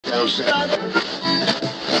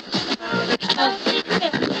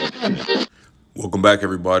Welcome back,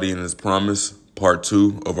 everybody, and as promised, part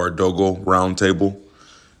 2 of our Dogo Roundtable.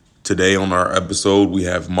 Today on our episode, we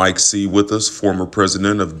have Mike C. with us, former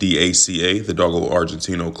president of DACA, the Dogo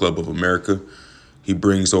Argentino Club of America. He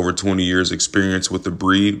brings over 20 years experience with the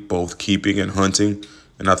breed, both keeping and hunting,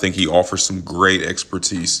 and I think he offers some great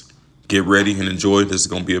expertise. Get ready and enjoy. This is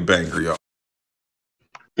going to be a banger, y'all.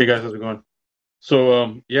 Hey guys, how's it going?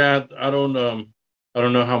 So I don't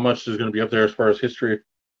know how much is going to be up there as far as history,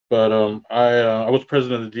 but I was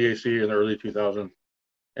president of the DAC in the early 2000s,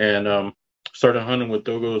 and started hunting with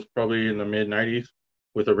Dogos probably in the mid 90s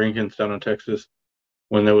with the Rinkins down in Texas,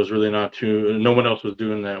 when there was really no one else was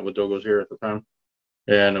doing that with Dogos here at the time,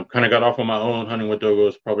 and I kind of got off on my own hunting with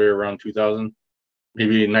Dogos probably around 2000,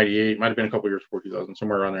 maybe 98, might have been a couple years before 2000,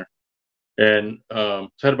 somewhere around there, and so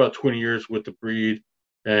I had about 20 years with the breed.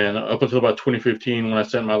 And up until about 2015, when I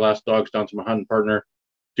sent my last dogs down to my hunting partner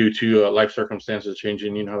due to life circumstances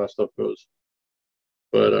changing, you know how that stuff goes.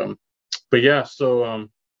 But yeah, so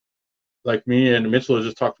like me and Mitchell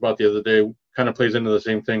just talked about the other day, kind of plays into the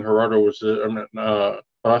same thing Gerardo was,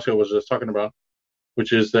 Horacio was just talking about,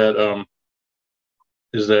 which is that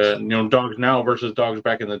dogs now versus dogs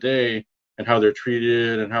back in the day, and how they're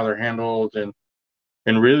treated and how they're handled, and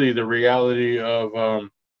really the reality of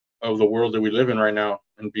the world that we live in right now,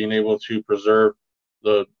 and being able to preserve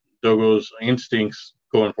the Dogo's instincts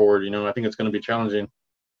going forward. I think it's going to be challenging,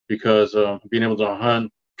 because being able to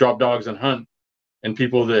hunt, drop dogs and hunt, and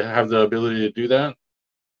people that have the ability to do that,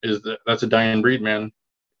 that's a dying breed, man.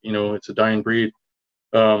 It's a dying breed.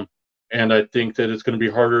 And I think that it's going to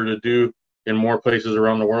be harder to do in more places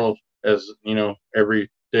around the world as,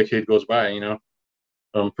 every decade goes by,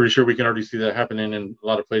 I'm pretty sure we can already see that happening in a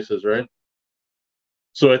lot of places, right?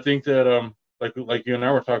 So I think that, like you and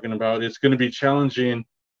I were talking about, it's going to be challenging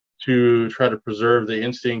to try to preserve the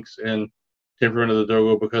instincts and temperament of the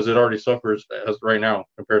Dogo, because it already suffers as right now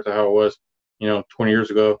compared to how it was, 20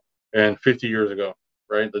 years ago and 50 years ago,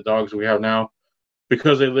 right? The dogs we have now,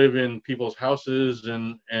 because they live in people's houses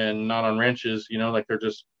and not on ranches, like they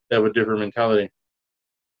have a different mentality.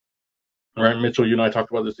 All right, Mitchell, you and I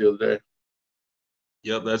talked about this the other day.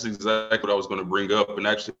 Yep, that's exactly what I was going to bring up, and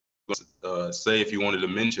actually say, if you wanted to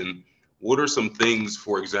mention, what are some things,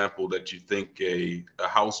 for example, that you think a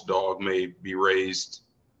house dog may be raised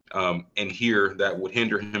and here that would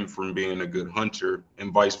hinder him from being a good hunter,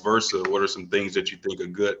 and vice versa? What are some things that you think a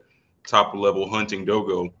good top level hunting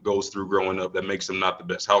Dogo goes through growing up that makes him not the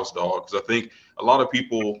best house dog? Because I think a lot of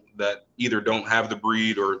people that either don't have the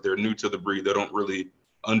breed or they're new to the breed, they don't really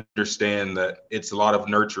understand that it's a lot of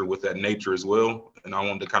nurture with that nature as well. And I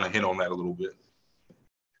wanted to kind of hint on that a little bit.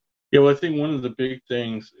 Yeah, well, I think one of the big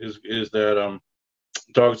things is that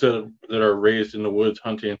dogs that are raised in the woods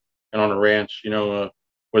hunting and on a ranch, where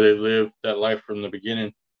they live that life from the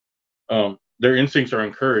beginning, their instincts are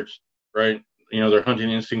encouraged, right? Their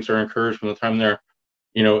hunting instincts are encouraged from the time they're,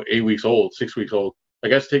 8 weeks old, 6 weeks old.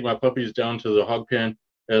 Like, I used to take my puppies down to the hog pen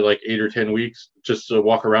at like 8 or 10 weeks just to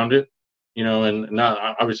walk around it, and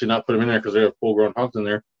obviously not put them in there because they have full grown hogs in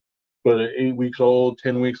there. But at 8 weeks old,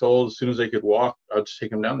 10 weeks old, as soon as they could walk, I'd just take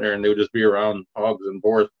them down there and they would just be around hogs and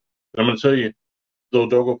boars. But I'm going to tell you, little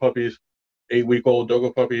Dogo puppies, 8-week-old Dogo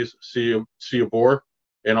puppies, see a boar,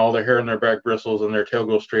 and all their hair in their back bristles and their tail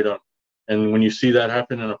goes straight up. And when you see that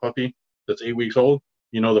happen in a puppy that's 8 weeks old,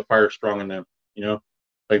 the fire's strong in them.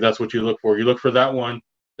 Like, that's what you look for. You look for that one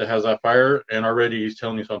that has that fire, and already he's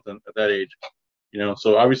telling you something at that age.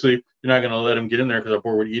 So obviously you're not going to let him get in there, because that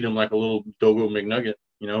boar would eat him like a little Dogo McNugget.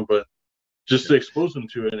 But just to expose them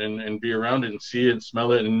to it and be around it and see it and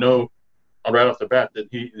smell it and know right off the bat that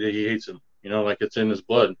he hates him, like it's in his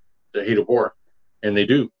blood to hate a boar, and they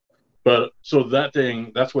do. But so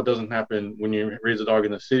that's what doesn't happen when you raise a dog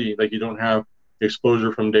in the city. Like, you don't have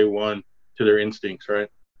exposure from day one to their instincts, right?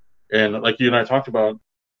 And like you and I talked about,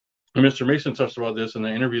 and Mr. Mason touched about this in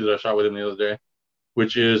the interview that I shot with him the other day,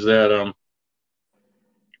 which is that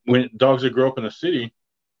when dogs that grow up in the city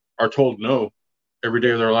are told no every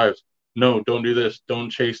day of their lives. No, don't do this.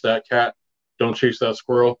 Don't chase that cat. Don't chase that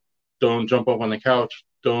squirrel. Don't jump up on the couch.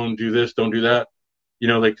 Don't do this. Don't do that.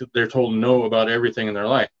 Like, they're told no about everything in their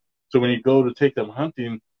life. So when you go to take them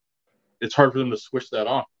hunting, it's hard for them to switch that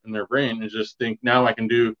off in their brain and just think, now I can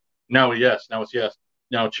do, now yes, now it's yes.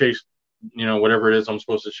 Now chase, whatever it is I'm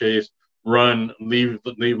supposed to chase, run, leave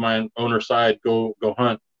my owner's side, go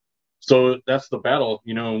hunt. So that's the battle,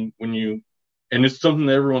 and it's something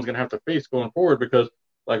that everyone's going to have to face going forward, because,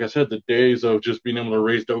 like I said, the days of just being able to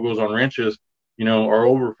raise Dogos on ranches, are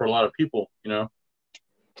over for a lot of people, But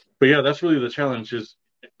yeah, that's really the challenge, is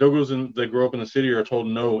dogos that grow up in the city are told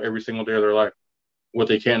no every single day of their life, what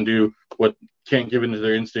they can't do, what can't give into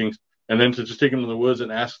their instincts, and then to just take them to the woods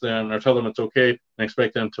and ask them or tell them it's okay and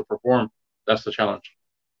expect them to perform, that's the challenge.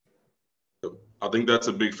 I think that's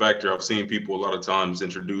a big factor. I've seen people a lot of times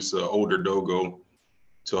introduce an older dogo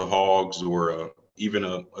to hogs or even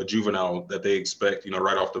a juvenile that they expect,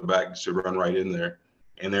 right off the bat should run right in there,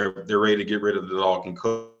 and they're ready to get rid of the dog and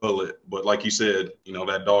cuddle it. But like you said,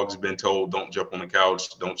 that dog's been told don't jump on the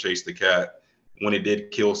couch, don't chase the cat. When it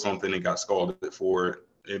did kill something, it got scalded for it.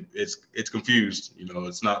 It's confused.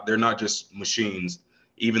 They're not just machines.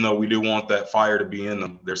 Even though we do want that fire to be in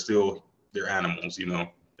them, they're animals.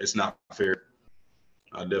 It's not fair.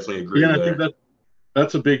 I definitely agree Yeah, there. I think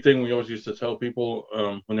that's a big thing we always used to tell people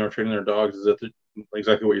when they were training their dogs is that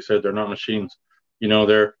exactly what you said. They're not machines.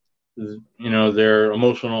 They're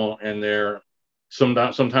emotional, and they're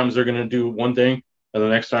sometimes they're going to do one thing, and the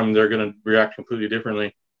next time they're going to react completely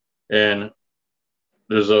differently. And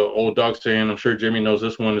there's an old dog saying, I'm sure Jimmy knows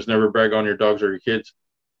this one, is never brag on your dogs or your kids,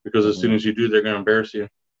 because as soon as you do, they're going to embarrass you.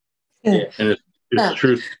 Yeah. And it's the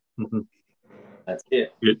truth. That's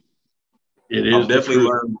it. It is I've definitely the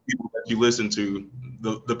learned the people that you listen to.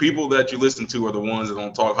 The people that you listen to are the ones that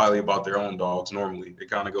don't talk highly about their own dogs. Normally, it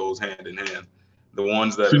kind of goes hand in hand. The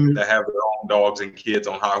ones that have their own dogs and kids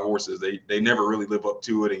on high horses, they never really live up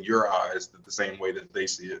to it in your eyes the same way that they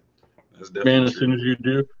see it. That's definitely Man, as soon as you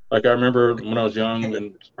do, like I remember when I was young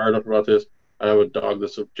and fired up about this, I have a dog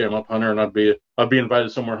that's a jam up hunter, and I'd be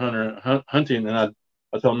invited somewhere hunting, and I'd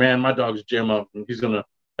tell him, man, my dog's jam up, and he's gonna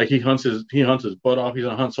he hunts his butt off. He's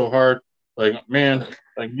gonna hunt so hard, like man,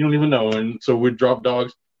 like you don't even know. And so we'd drop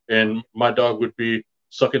dogs, and my dog would be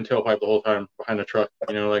sucking tailpipe the whole time behind the truck.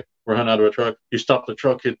 Like we're hunting out of a truck. He stopped the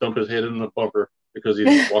truck, he'd dump his head in the bumper because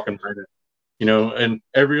he's walking behind it. And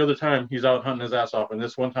every other time he's out hunting his ass off, and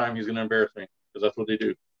this one time he's going to embarrass me because that's what they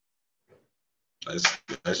do.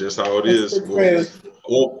 That's just how it is.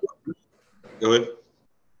 Well, go ahead.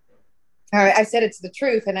 All right, I said it's the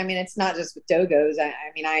truth, and I mean it's not just with dogos.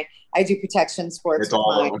 I do protection sports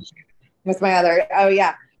with my other. Oh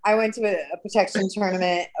yeah, I went to a protection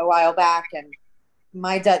tournament a while back, and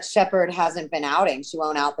my Dutch Shepherd hasn't been outing. She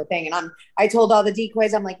won't out the thing. And I told all the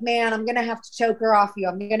decoys, I'm like, man, I'm going to have to choke her off you.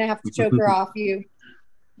 I'm going to have to choke her off you.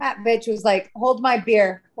 That bitch was like, hold my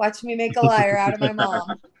beer. Watch me make a liar out of my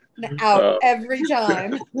mom. Out every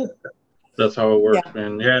time. That's how it works,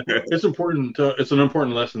 man. Yeah, it's important. It's an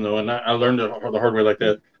important lesson, though. And I learned it the hard way like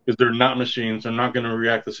that because they're not machines. They're not going to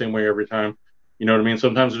react the same way every time. You know what I mean?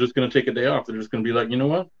 Sometimes they're just going to take a day off. They're just going to be like, you know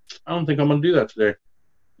what? I don't think I'm going to do that today.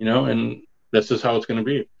 And that's just how it's going to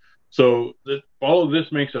be. So all of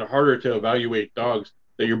this makes it harder to evaluate dogs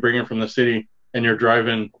that you're bringing from the city and you're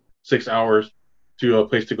driving 6 hours to a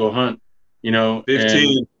place to go hunt,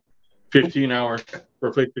 15 hours for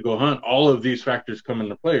a place to go hunt. All of these factors come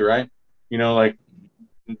into play, right? Like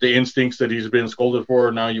the instincts that he's been scolded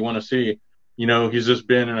for, now you want to see, he's just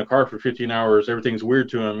been in a car for 15 hours. Everything's weird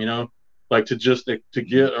to him, like to get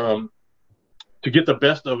the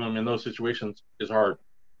best of him in those situations is hard.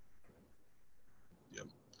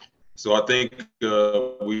 So I think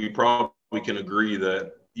we probably can agree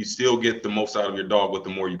that you still get the most out of your dog with the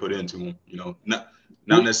more you put into him. Not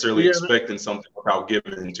necessarily expecting something without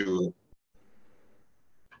giving to it.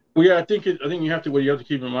 Well, yeah, I think what you have to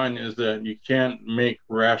keep in mind is that you can't make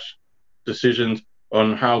rash decisions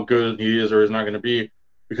on how good he is or is not going to be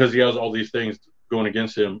because he has all these things going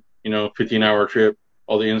against him. 15-hour trip,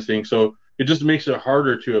 all the instincts. So it just makes it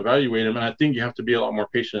harder to evaluate him. And I think you have to be a lot more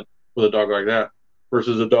patient with a dog like that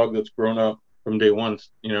versus a dog that's grown up from day one,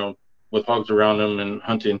 with hogs around him and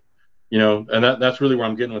hunting, and that's really where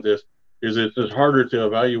I'm getting with this, is it's harder to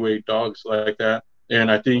evaluate dogs like that. And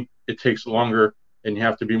I think it takes longer, and you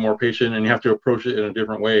have to be more patient, and you have to approach it in a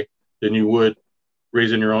different way than you would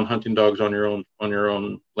raising your own hunting dogs on your own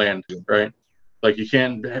land, right? Like you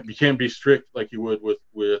can't be strict like you would with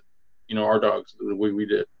our dogs the way we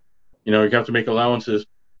did. You have to make allowances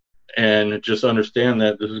and just understand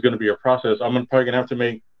that this is going to be a process. I'm probably going to have to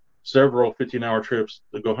make several 15-hour trips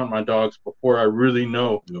to go hunt my dogs before I really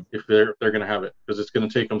know if they're going to have it, because it's going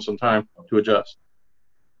to take them some time to adjust.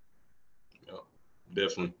 Yeah,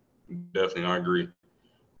 definitely.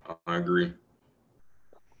 I agree.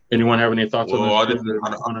 Anyone have any thoughts on this? I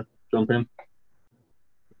want to jump in.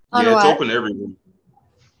 Yeah, it's open to everyone.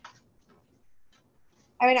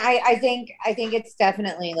 I think it's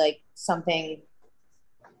definitely like something,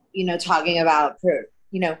 talking about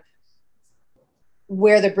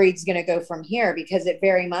where the breed's going to go from here, because it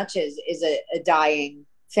very much is a dying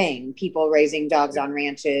thing. People raising dogs on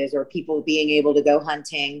ranches or people being able to go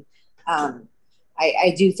hunting.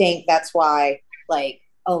 I do think that's why, like,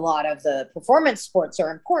 a lot of the performance sports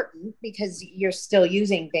are important because you're still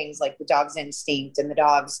using things like the dog's instinct and the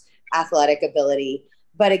dog's athletic ability.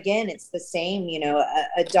 But again, it's the same, you know,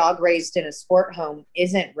 a dog raised in a sport home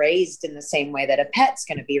isn't raised in the same way that a pet's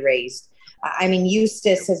going to be raised. I mean,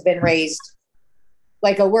 Eustace has been raised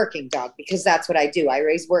like a working dog because that's what I do. I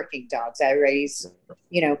raise working dogs. I raise,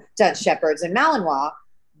 you know, Dutch Shepherds and Malinois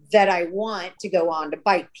that I want to go on to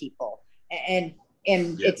bite people. And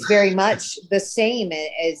it's very much the same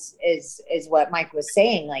as what Mike was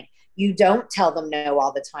saying. Like, you don't tell them no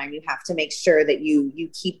all the time. You have to make sure that you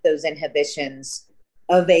keep those inhibitions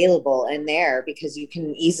available and there, because you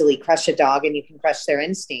can easily crush a dog and you can crush their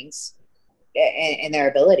instincts and their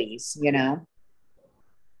abilities, you know.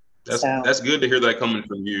 That's good to hear that coming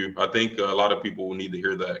from you. I think a lot of people will need to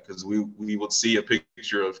hear that, because we would see a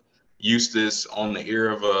picture of Eustace on the ear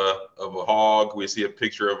of a hog. We see a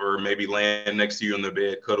picture of her maybe laying next to you in the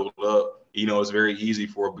bed, cuddled up. You know, it's very easy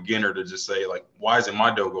for a beginner to just say, like, why isn't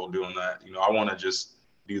my Dogo doing that? You know, I want to just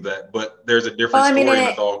do that. But there's a different story in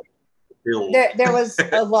the dog. There was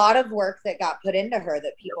a lot of work that got put into her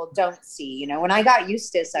that people don't see. You know, when I got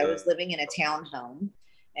Eustace, I was living in a townhome,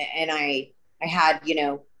 and I had, you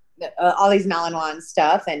know, all these Malinois and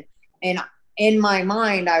stuff, and in my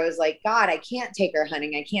mind, I was like, God, I can't take her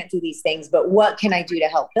hunting. I can't do these things, but what can I do to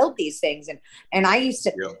help build these things? And I used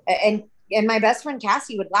to, and my best friend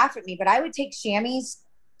Cassie would laugh at me, but I would take chamois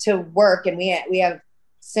to work, and we have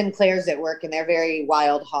Sinclairs at work, and they're very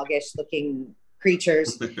wild, hoggish looking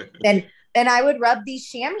creatures. And I would rub these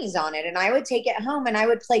chamois on it, and I would take it home, and I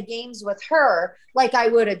would play games with her like I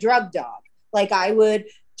would a drug dog. Like, I would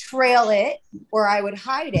trail it or I would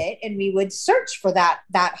hide it, and we would search for that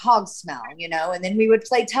hog smell, you know, and then we would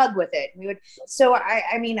play tug with it. So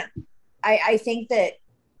I mean, I think that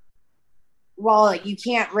while you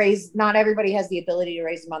can't raise, not everybody has the ability to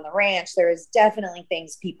raise them on the ranch, there is definitely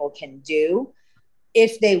things people can do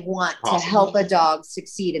if they want to help a dog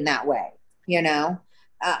succeed in that way, you know?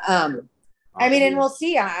 I mean, and we'll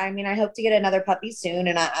see. I mean, I hope to get another puppy soon,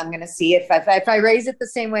 and I'm going to see if I raise it the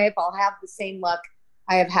same way, if I'll have the same luck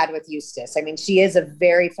I have had with Eustace. I mean, she is a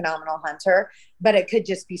very phenomenal hunter, but it could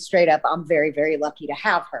just be straight up, I'm very, very lucky to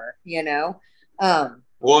have her, you know?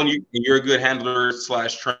 Well, and you're a good handler /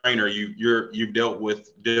 trainer. You've dealt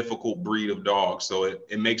with difficult breed of dogs, so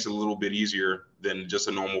it makes it a little bit easier than just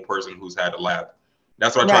a normal person who's had a lab.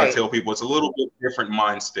 That's what I try to tell people. It's a little bit different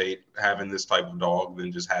mind state having this type of dog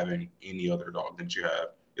than just having any other dog that you have,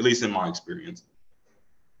 at least in my experience.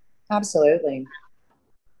 Absolutely.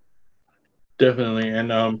 Definitely. And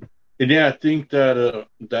yeah, I think that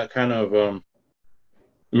that kind of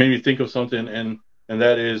made me think of something, and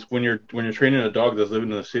that is when you're training a dog that's living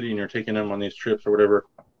in the city and you're taking them on these trips or whatever,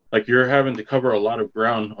 like, you're having to cover a lot of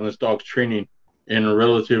ground on this dog's training in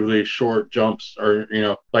relatively short jumps, or, you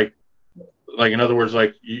know, like in other words,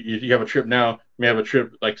 like you have a trip now, you may have a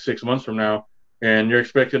trip like 6 months from now, and you're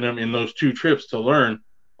expecting them in those 2 trips to learn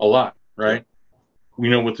a lot, right? You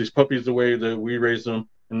know, with these puppies, the way that we raise them,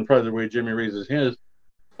 and probably the way Jimmy raises his,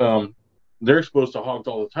 they're exposed to hogs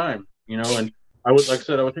all the time, you know. And I would, like I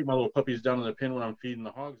said, I would take my little puppies down to the pen when I'm feeding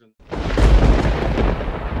the hogs.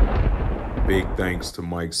 Big thanks to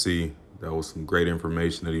Mike C. That was some great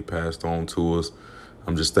information that he passed on to us.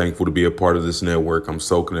 I'm just thankful to be a part of this network. I'm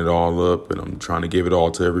soaking it all up, and I'm trying to give it all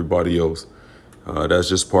to everybody else. That's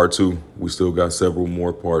just part 2. We still got several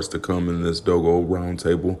more parts to come in this Dogo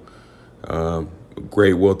Roundtable.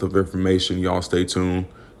 Great wealth of information. Y'all stay tuned.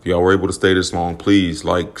 If y'all were able to stay this long, please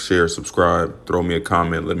like, share, subscribe, throw me a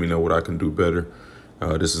comment. Let me know what I can do better.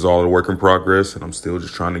 This is all a work in progress, and I'm still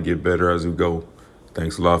just trying to get better as we go.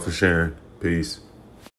 Thanks a lot for sharing. Peace.